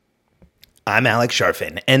I'm Alex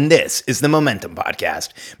Sharfin, and this is the Momentum Podcast,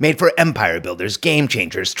 made for empire builders, game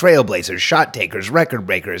changers, trailblazers, shot takers, record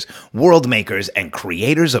breakers, world makers, and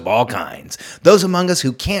creators of all kinds. Those among us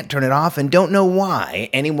who can't turn it off and don't know why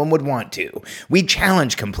anyone would want to. We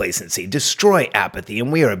challenge complacency, destroy apathy,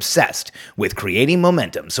 and we are obsessed with creating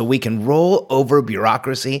momentum so we can roll over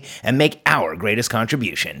bureaucracy and make our greatest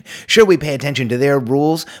contribution. Sure, we pay attention to their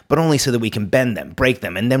rules, but only so that we can bend them, break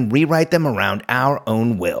them, and then rewrite them around our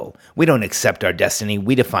own will. We don't accept our destiny,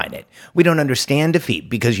 we define it. We don't understand defeat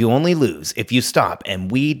because you only lose if you stop, and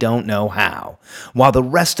we don't know how. While the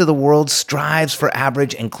rest of the world strives for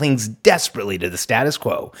average and clings desperately to the status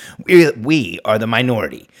quo, we are the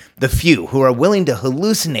minority, the few who are willing to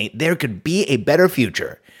hallucinate there could be a better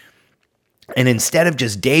future. And instead of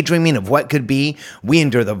just daydreaming of what could be, we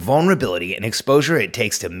endure the vulnerability and exposure it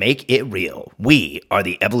takes to make it real. We are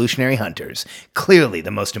the evolutionary hunters, clearly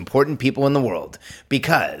the most important people in the world,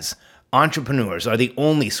 because entrepreneurs are the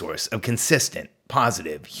only source of consistent,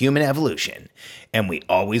 positive human evolution, and we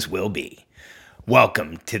always will be.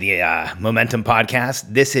 Welcome to the Momentum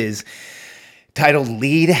Podcast. This is titled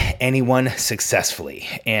Lead Anyone Successfully,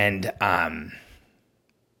 and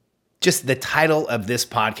just the title of this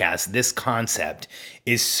podcast, this concept,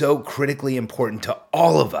 is so critically important to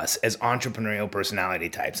all of us as entrepreneurial personality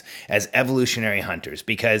types, as evolutionary hunters,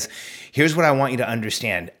 because here's what I want you to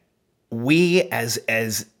understand. We as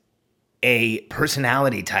a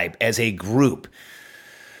personality type, as a group,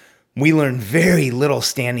 we learn very little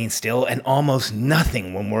standing still and almost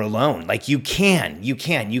nothing when we're alone. Like you can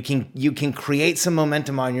create some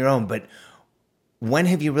momentum on your own, but when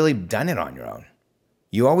have you really done it on your own?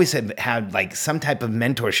 You always have had like some type of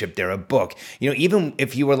mentorship there, a book. You know, even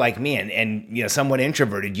if you were like me and you know, somewhat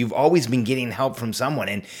introverted, you've always been getting help from someone.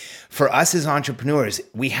 And for us as entrepreneurs,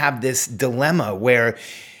 we have this dilemma where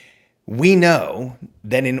we know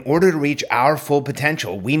that in order to reach our full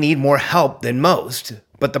potential, we need more help than most.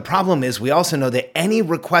 But the problem is we also know that any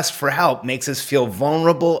request for help makes us feel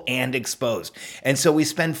vulnerable and exposed. And so we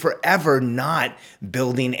spend forever not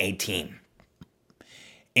building a team.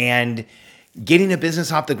 And getting a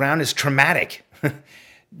business off the ground is traumatic.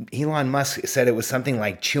 Elon Musk said it was something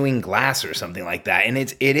like chewing glass or something like that. And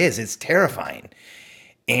it's terrifying.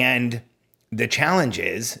 And the challenge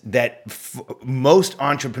is that most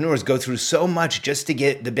entrepreneurs go through so much just to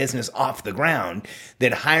get the business off the ground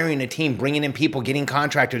that hiring a team, bringing in people, getting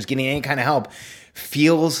contractors, getting any kind of help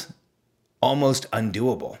feels almost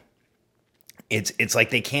undoable. It's like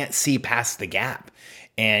they can't see past the gap.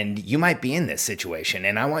 And you might be in this situation.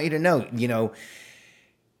 And I want you to know, you know,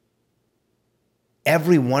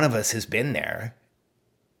 every one of us has been there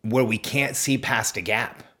where we can't see past a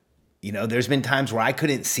gap. You know, there's been times where I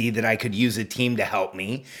couldn't see that I could use a team to help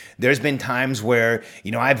me. There's been times where,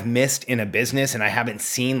 you know, I've missed in a business and I haven't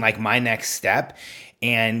seen like my next step.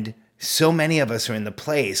 And so many of us are in the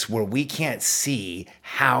place where we can't see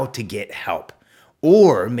how to get help.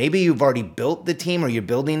 Or maybe you've already built the team or you're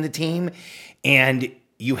building the team and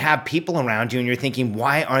you have people around you and you're thinking,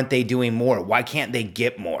 why aren't they doing more? Why can't they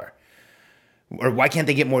get more? Or why can't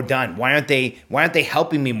they get more done? Why aren't they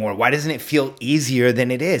helping me more? Why doesn't it feel easier than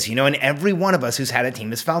it is? You know, and every one of us who's had a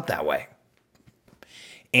team has felt that way.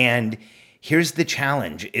 And here's the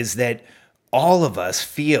challenge is that all of us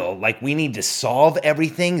feel like we need to solve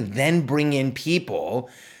everything, then bring in people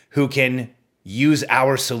who can use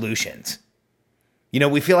our solutions. You know,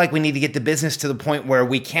 we feel like we need to get the business to the point where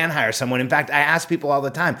we can hire someone. In fact, I ask people all the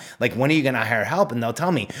time, like, when are you going to hire help? And they'll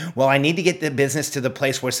tell me, well, I need to get the business to the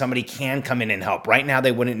place where somebody can come in and help. Right now,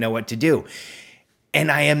 they wouldn't know what to do. And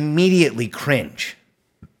I immediately cringe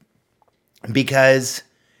because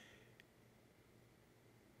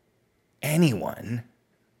anyone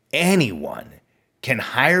can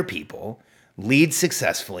hire people, lead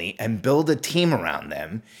successfully, and build a team around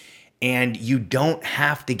them. And you don't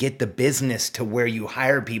have to get the business to where you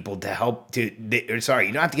hire people to help you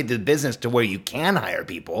don't have to get the business to where you can hire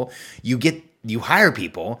people. You hire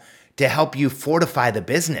people to help you fortify the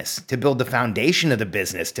business, to build the foundation of the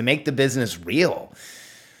business, to make the business real.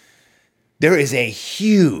 There is a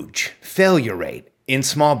huge failure rate in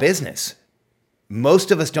small business. Most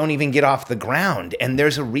of us don't even get off the ground. And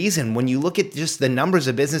there's a reason. When you look at just the numbers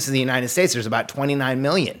of businesses in the United States, there's about 29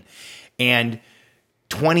 million. And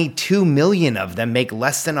 22 million of them make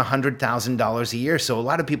less than $100,000 a year. So a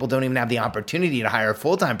lot of people don't even have the opportunity to hire a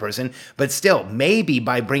full-time person, but still, maybe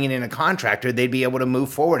by bringing in a contractor, they'd be able to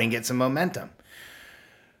move forward and get some momentum.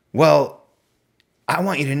 Well, I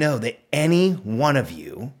want you to know that any one of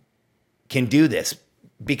you can do this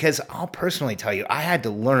because I'll personally tell you, I had to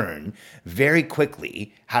learn very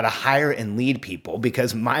quickly how to hire and lead people,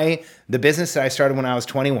 because the business that I started when I was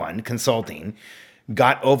 21, consulting,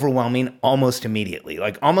 got overwhelming almost immediately.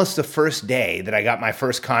 Like almost the first day that I got my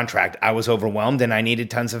first contract, I was overwhelmed and I needed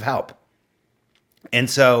tons of help. And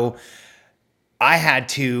so I had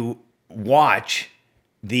to watch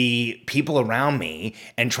the people around me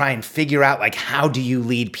and try and figure out, like, how do you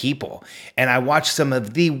lead people? And I watched some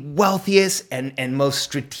of the wealthiest and most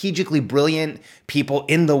strategically brilliant people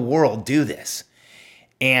in the world do this.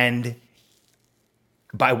 And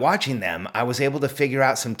by watching them, I was able to figure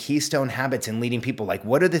out some keystone habits in leading people. Like,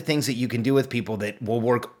 what are the things that you can do with people that will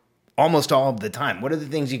work almost all of the time? What are the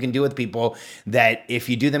things you can do with people that if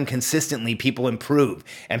you do them consistently, people improve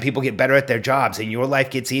and people get better at their jobs and your life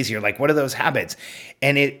gets easier? Like, what are those habits?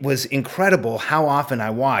 And it was incredible how often I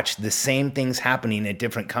watched the same things happening at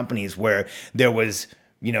different companies where there was,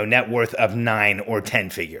 net worth of 9 or 10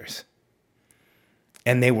 figures.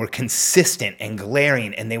 And they were consistent and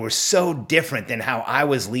glaring, and they were so different than how I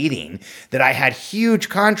was leading that I had huge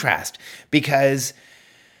contrast, because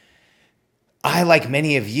I, like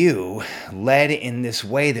many of you, led in this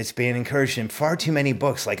way that's been encouraged in far too many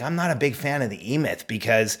books. Like, I'm not a big fan of the E-Myth,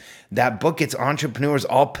 because that book gets entrepreneurs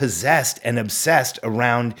all possessed and obsessed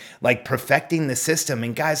around like perfecting the system.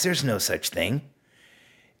 And guys, there's no such thing.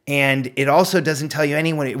 And it also doesn't tell you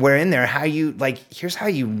anywhere in there how you, here's how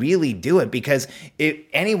you really do it. Because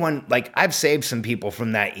I've saved some people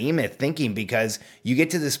from that E-Myth thinking, because you get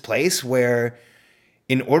to this place where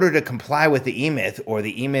in order to comply with the E-Myth or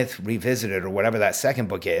the E-Myth Revisited or whatever that second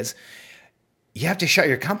book is, you have to shut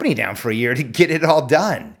your company down for a year to get it all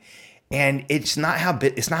done. And it's not how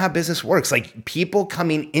business works. Like, people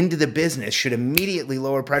coming into the business should immediately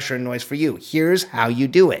lower pressure and noise for you. Here's how you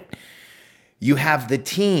do it. You have the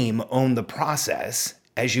team own the process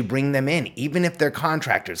as you bring them in, even if they're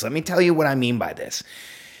contractors. Let me tell you what I mean by this.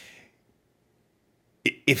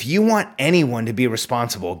 If you want anyone to be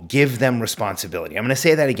responsible, give them responsibility. I'm going to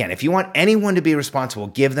say that again. If you want anyone to be responsible,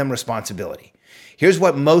 give them responsibility. Here's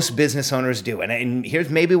what most business owners do, and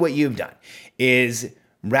here's maybe what you've done, is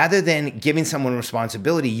rather than giving someone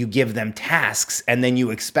responsibility, you give them tasks and then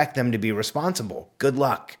you expect them to be responsible. Good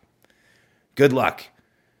luck. Good luck.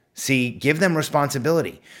 See, give them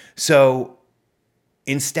responsibility. So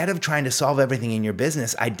instead of trying to solve everything in your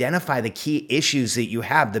business, identify the key issues that you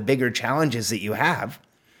have, the bigger challenges that you have,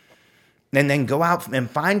 and then go out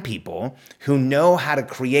and find people who know how to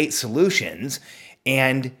create solutions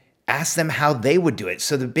and ask them how they would do it.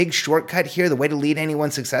 So the big shortcut here, the way to lead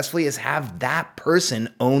anyone successfully, is have that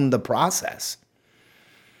person own the process.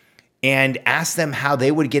 And ask them how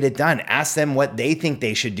they would get it done. Ask them what they think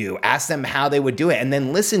they should do. Ask them how they would do it. And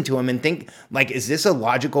then listen to them and think, like, is this a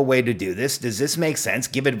logical way to do this? Does this make sense?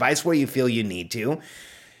 Give advice where you feel you need to.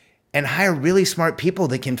 And hire really smart people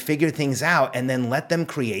that can figure things out, and then let them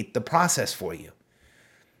create the process for you.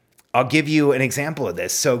 I'll give you an example of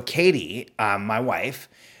this. So Katie, my wife,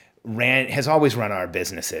 has always run our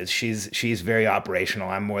businesses. She's very operational.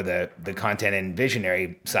 I'm more the content and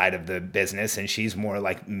visionary side of the business, and she's more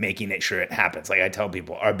like making it sure it happens. Like I tell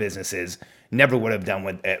people, our businesses never would have done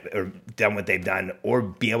what they've done or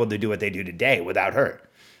be able to do what they do today without her.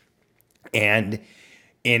 And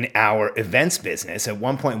in our events business, at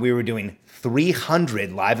one point we were doing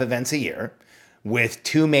 300 live events a year with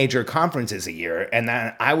 2 major conferences a year, and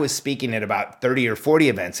then I was speaking at about 30 or 40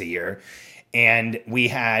 events a year. And we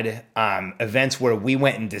had events where we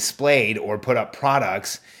went and displayed or put up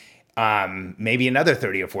products maybe another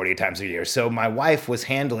 30 or 40 times a year. So my wife was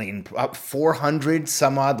handling up 400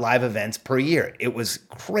 some odd live events per year. It was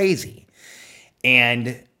crazy.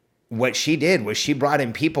 And what she did was she brought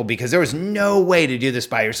in people, because there was no way to do this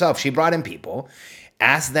by yourself. She brought in people,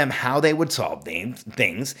 asked them how they would solve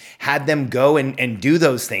things, had them go and do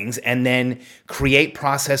those things, and then create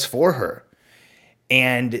process for her.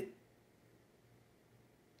 And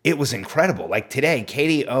it was incredible. Like today,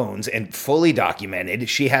 Katie owns and fully documented.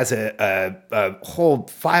 She has a whole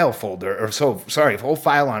file folder, whole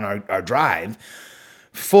file on our drive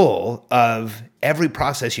full of every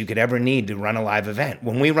process you could ever need to run a live event.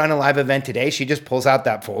 When we run a live event today, she just pulls out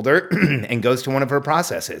that folder and goes to one of her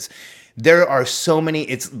processes. There are so many,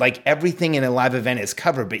 it's like everything in a live event is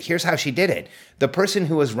covered, but here's how she did it. The person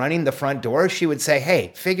who was running the front door, she would say,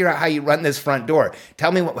 hey, figure out how you run this front door.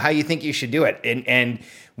 Tell me how you think you should do it. And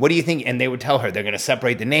what do you think? And they would tell her they're going to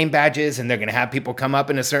separate the name badges and they're going to have people come up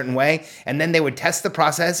in a certain way. And then they would test the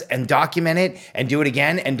process and document it and do it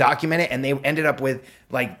again and document it. And they ended up with,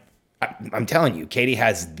 like, I'm telling you, Katie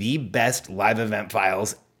has the best live event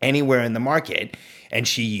files anywhere in the market. And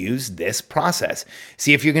she used this process.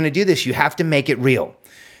 See, if you're going to do this, you have to make it real.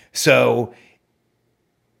 So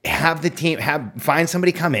have the team, find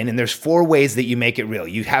somebody come in, and there's 4 ways that you make it real.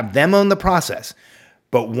 You have them own the process.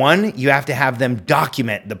 But 1, you have to have them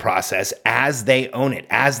document the process as they own it,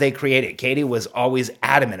 as they create it. Katie was always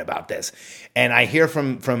adamant about this. And I hear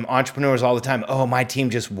from entrepreneurs all the time, oh, my team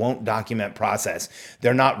just won't document process.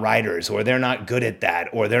 They're not writers, or they're not good at that,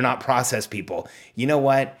 or they're not process people. You know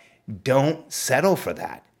what? Don't settle for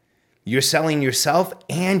that. You're selling yourself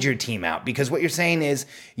and your team out, because what you're saying is,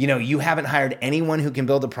 you haven't hired anyone who can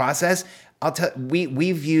build a process.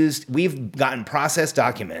 We've gotten process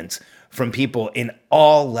documents from people in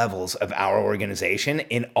all levels of our organization,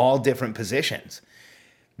 in all different positions.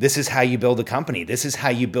 This is how you build a company. This is how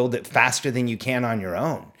you build it faster than you can on your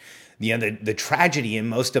own. The tragedy in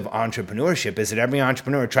most of entrepreneurship is that every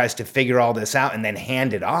entrepreneur tries to figure all this out and then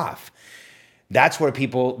hand it off. That's where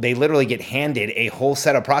they literally get handed a whole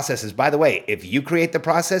set of processes. By the way, if you create the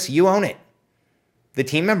process, you own it. The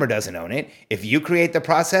team member doesn't own it. If you create the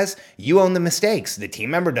process, you own the mistakes. The team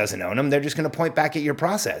member doesn't own them. They're just going to point back at your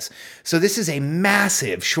process. So this is a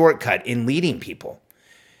massive shortcut in leading people.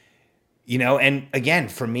 And again,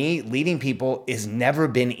 for me, leading people has never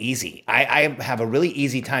been easy. I have a really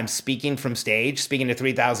easy time speaking from stage, speaking to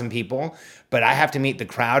 3,000 people, but I have to meet the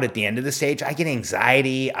crowd at the end of the stage. I get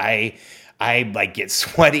anxiety. I get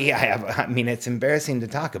sweaty. It's embarrassing to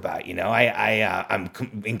talk about, I'm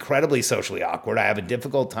incredibly socially awkward. I have a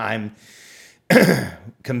difficult time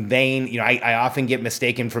conveying, I often get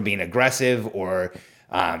mistaken for being aggressive, or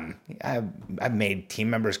I've made team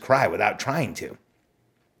members cry without trying to.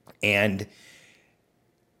 And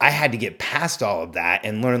I had to get past all of that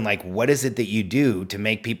and learn, what is it that you do to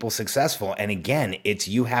make people successful? And again, it's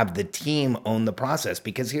you have the team own the process,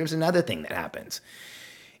 because here's another thing that happens.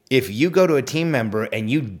 If you go to a team member and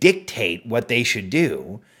you dictate what they should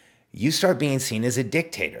do, you start being seen as a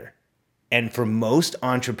dictator. And for most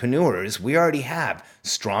entrepreneurs, we already have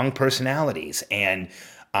strong personalities and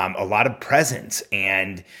a lot of presence.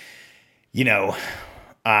 And,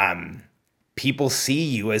 people see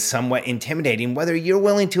you as somewhat intimidating, whether you're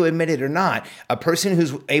willing to admit it or not. A person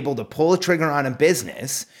who's able to pull a trigger on a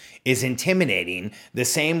business is intimidating the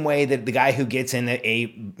same way that the guy who gets in a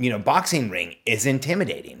boxing ring is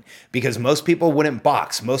intimidating, because most people wouldn't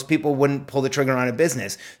box. Most people wouldn't pull the trigger on a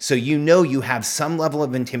business. So you have some level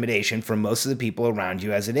of intimidation from most of the people around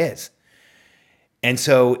you as it is. And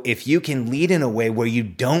so if you can lead in a way where you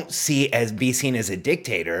don't be seen as a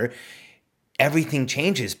dictator, everything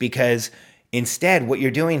changes, because instead, what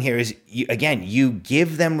you're doing here is, you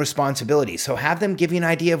give them responsibility. So have them give you an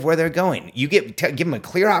idea of where they're going. You give them a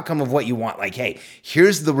clear outcome of what you want. Like, hey,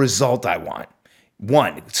 here's the result I want.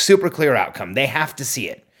 1, super clear outcome. They have to see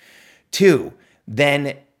it. 2,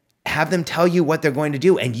 then have them tell you what they're going to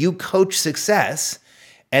do, and you coach success.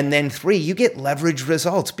 And then 3, you get leverage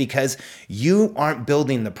results, because you aren't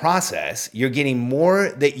building the process. You're getting more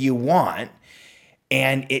that you want,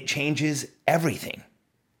 and it changes everything.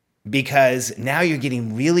 Because now you're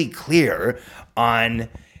getting really clear on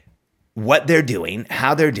what they're doing,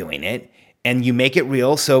 how they're doing it, and you make it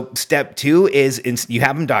real. So step 2 is you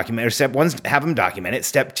have them document, or step 1 is have them document it.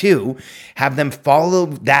 Step 2, have them follow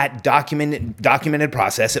that documented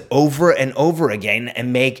process over and over again,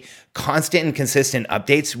 and make constant and consistent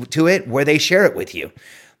updates to it where they share it with you.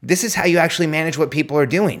 This is how you actually manage what people are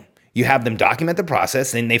doing. You have them document the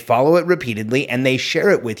process, then they follow it repeatedly, and they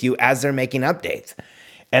share it with you as they're making updates.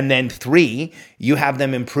 And then 3, you have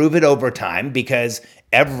them improve it over time, because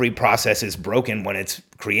every process is broken when it's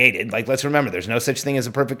created. Let's remember, there's no such thing as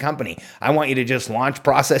a perfect company. I want you to just launch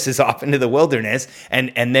processes off into the wilderness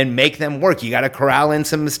and then make them work. You got to corral in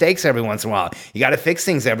some mistakes every once in a while. You got to fix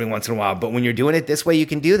things every once in a while. But when you're doing it this way, you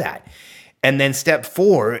can do that. And then step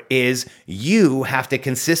 4 is you have to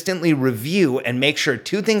consistently review and make sure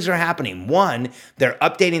 2 things are happening. 1, they're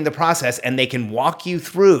updating the process and they can walk you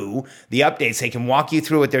through the updates. They can walk you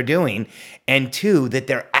through what they're doing. And 2, that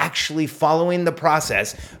they're actually following the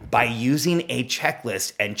process by using a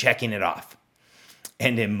checklist and checking it off.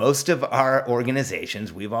 And in most of our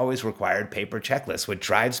organizations, we've always required paper checklists, which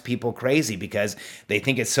drives people crazy, because they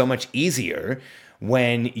think it's so much easier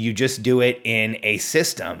when you just do it in a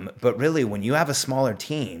system. But really, when you have a smaller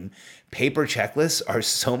team, paper checklists are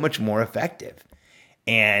so much more effective.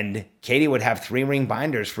 And Katie would have 3-ring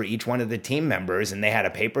binders for each one of the team members, and they had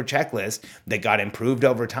a paper checklist that got improved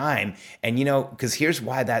over time. And because here's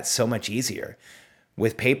why that's so much easier.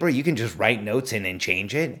 With paper, you can just write notes in and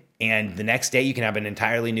change it. And the next day you can have an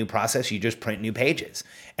entirely new process. You just print new pages.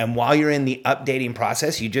 And while you're in the updating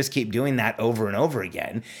process, you just keep doing that over and over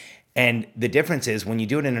again. And the difference is when you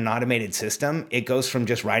do it in an automated system, it goes from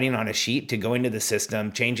just writing on a sheet to going to the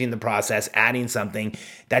system, changing the process, adding something.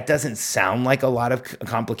 That doesn't sound like a lot of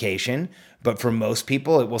complication, but for most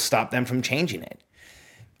people, it will stop them from changing it.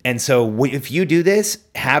 And so if you do this,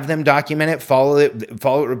 have them document it, follow it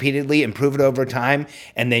repeatedly, improve it over time,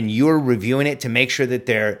 and then you're reviewing it to make sure that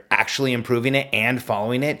they're actually improving it and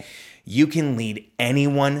following it, you can lead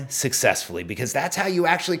anyone successfully, because that's how you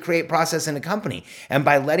actually create process in a company. And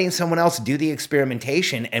by letting someone else do the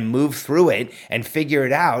experimentation and move through it and figure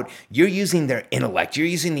it out, you're using their intellect. You're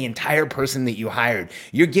using the entire person that you hired.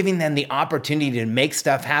 You're giving them the opportunity to make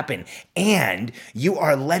stuff happen. And you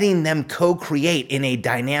are letting them co-create in a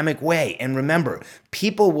dynamic way. And remember,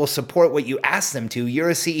 people will support what you ask them to. You're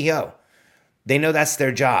a CEO. They know that's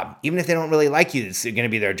their job. Even if they don't really like you, it's going to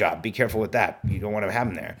be their job. Be careful with that. You don't want to have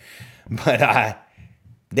them there. But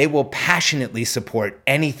they will passionately support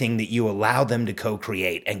anything that you allow them to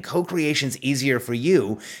co-create. And co-creation is easier for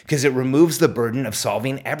you because it removes the burden of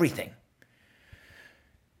solving everything.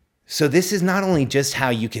 So this is not only just how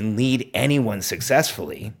you can lead anyone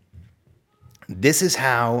successfully, this is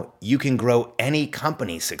how you can grow any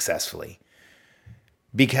company successfully.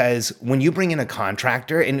 Because when you bring in a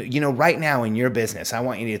contractor, and right now in your business, I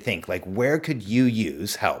want you to think, like, where could you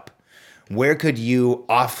use help? Where could you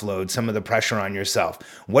offload some of the pressure on yourself?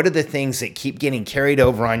 What are the things that keep getting carried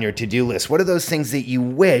over on your to-do list? What are those things that you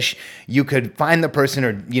wish you could find the person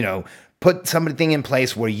or, put something in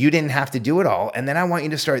place where you didn't have to do it all? And then I want you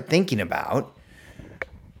to start thinking about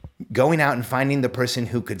going out and finding the person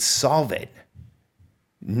who could solve it,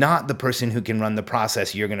 not the person who can run the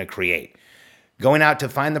process you're going to create. Going out to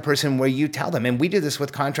find the person where you tell them. And we do this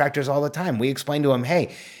with contractors all the time. We explain to them,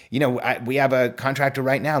 hey, we have a contractor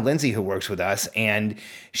right now, Lindsay, who works with us, and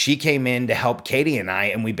she came in to help Katie and I,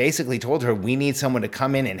 and we basically told her we need someone to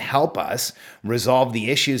come in and help us resolve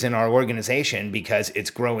the issues in our organization because it's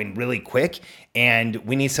growing really quick, and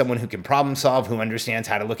we need someone who can problem solve, who understands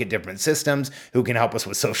how to look at different systems, who can help us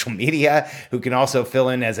with social media, who can also fill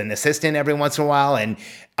in as an assistant every once in a while. And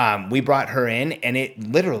we brought her in,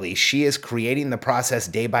 and she is creating the process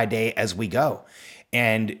day by day as we go.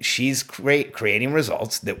 And she's creating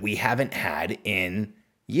results that we haven't had in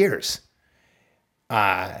years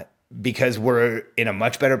because we're in a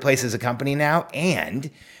much better place as a company now, and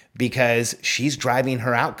because she's driving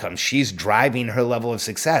her outcomes. She's driving her level of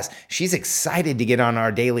success. She's excited to get on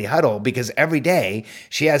our daily huddle because every day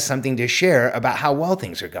she has something to share about how well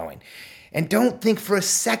things are going. And don't think for a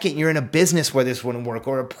second you're in a business where this wouldn't work,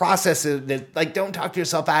 or a process that, don't talk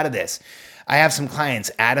yourself out of this. I have some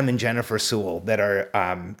clients, Adam and Jennifer Sewell, that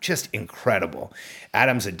are just incredible.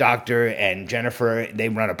 Adam's a doctor, and Jennifer, they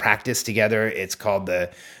run a practice together. It's called the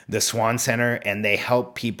Swan Center, and they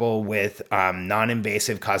help people with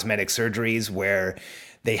non-invasive cosmetic surgeries where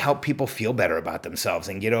they help people feel better about themselves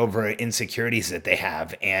and get over insecurities that they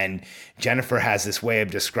have. And Jennifer has this way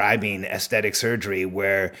of describing aesthetic surgery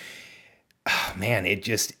where, oh man,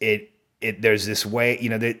 there's this way,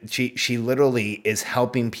 that she literally is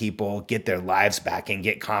helping people get their lives back and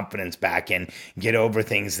get confidence back and get over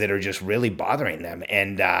things that are just really bothering them.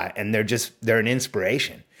 And they're an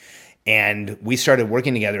inspiration. And we started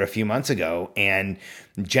working together a few months ago, and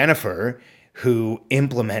Jennifer, who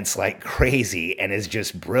implements like crazy and is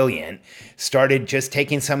just brilliant, started just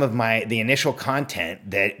taking some of the initial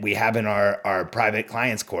content that we have in our private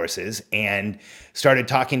clients courses and started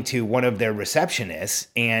talking to one of their receptionists.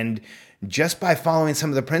 And just by following some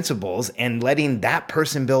of the principles and letting that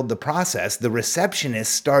person build the process, the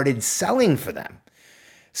receptionist started selling for them.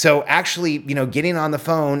 So actually, getting on the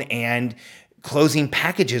phone and closing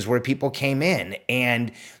packages where people came in.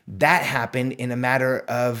 And that happened in a matter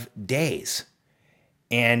of days.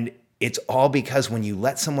 And it's all because when you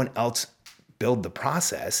let someone else build the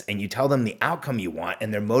process and you tell them the outcome you want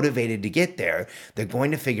and they're motivated to get there, they're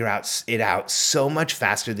going to figure it out so much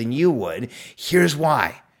faster than you would. Here's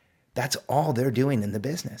why. That's all they're doing in the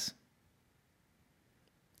business.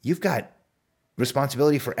 You've got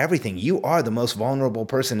responsibility for everything. You are the most vulnerable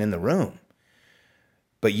person in the room.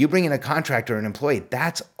 But you bring in a contractor or an employee,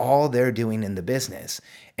 that's all they're doing in the business.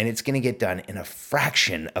 And it's going to get done in a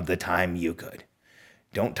fraction of the time you could.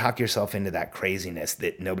 Don't talk yourself into that craziness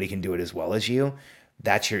that nobody can do it as well as you.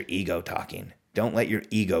 That's your ego talking. Don't let your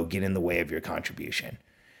ego get in the way of your contribution.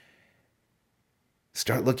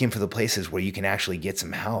 Start looking for the places where you can actually get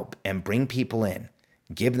some help and bring people in.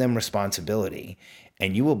 Give them responsibility,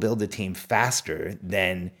 and you will build a team faster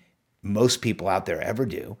than most people out there ever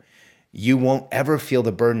do. You won't ever feel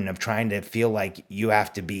the burden of trying to feel like you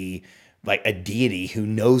have to be like a deity who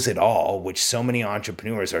knows it all, which so many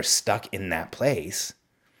entrepreneurs are stuck in that place.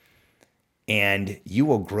 and you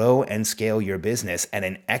will grow and scale your business at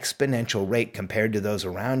an exponential rate compared to those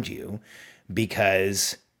around you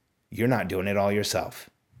because you're not doing it all yourself.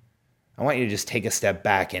 I want you to just take a step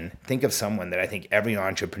back and think of someone that I think every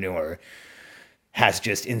entrepreneur has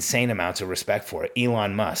just insane amounts of respect for.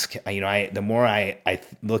 Elon Musk. The more I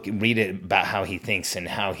read it about how he thinks and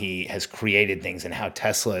how he has created things and how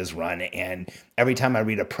Tesla is run, and every time I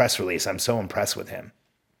read a press release, I'm so impressed with him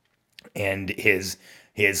and his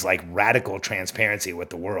like radical transparency with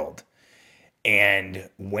the world. And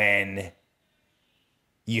when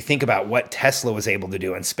you think about what Tesla was able to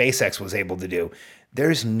do and SpaceX was able to do,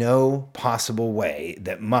 there's no possible way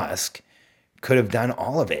that Musk could have done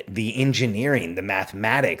all of it. The engineering, the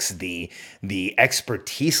mathematics, the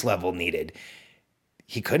expertise level needed,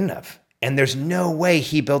 he couldn't have. And there's no way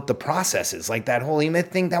he built the processes. Like that whole email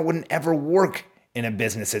thing, that wouldn't ever work in a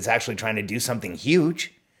business that's actually trying to do something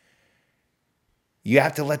huge. You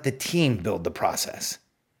have to let the team build the process.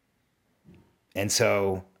 And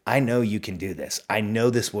so I know you can do this. I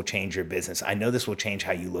know this will change your business. I know this will change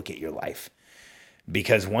how you look at your life.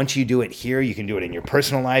 Because once you do it here, you can do it in your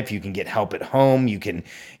personal life. You can get help at home. You can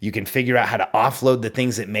figure out how to offload the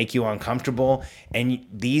things that make you uncomfortable. And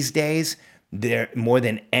these days, there more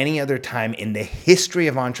than any other time in the history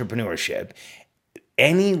of entrepreneurship,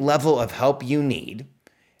 any level of help you need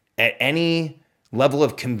at any level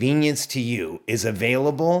of convenience to you is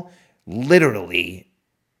available. Literally,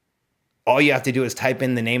 all you have to do is type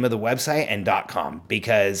in the name of the website and .com,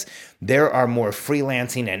 because there are more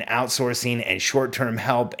freelancing and outsourcing and short-term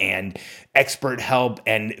help and expert help,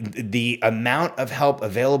 and the amount of help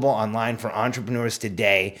available online for entrepreneurs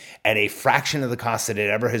today at a fraction of the cost that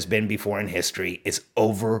it ever has been before in history is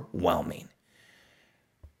overwhelming.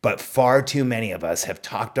 But far too many of us have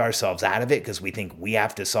talked ourselves out of it because we think we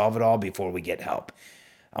have to solve it all before we get help.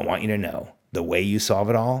 I want you to know the way you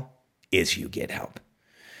solve it all is you get help.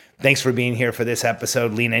 Thanks for being here for this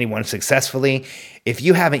episode, Lean Anyone Successfully. If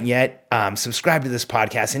you haven't yet, subscribe to this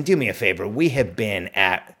podcast and do me a favor. We have been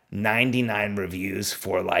at 99 reviews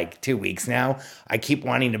for like 2 weeks now. I keep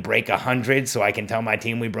wanting to break 100 so I can tell my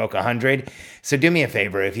team we broke 100. So do me a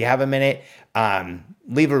favor. If you have a minute,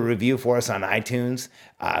 leave a review for us on iTunes.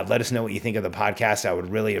 Let us know what you think of the podcast. I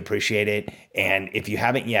would really appreciate it. And if you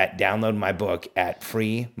haven't yet, download my book at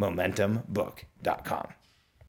freemomentumbook.com.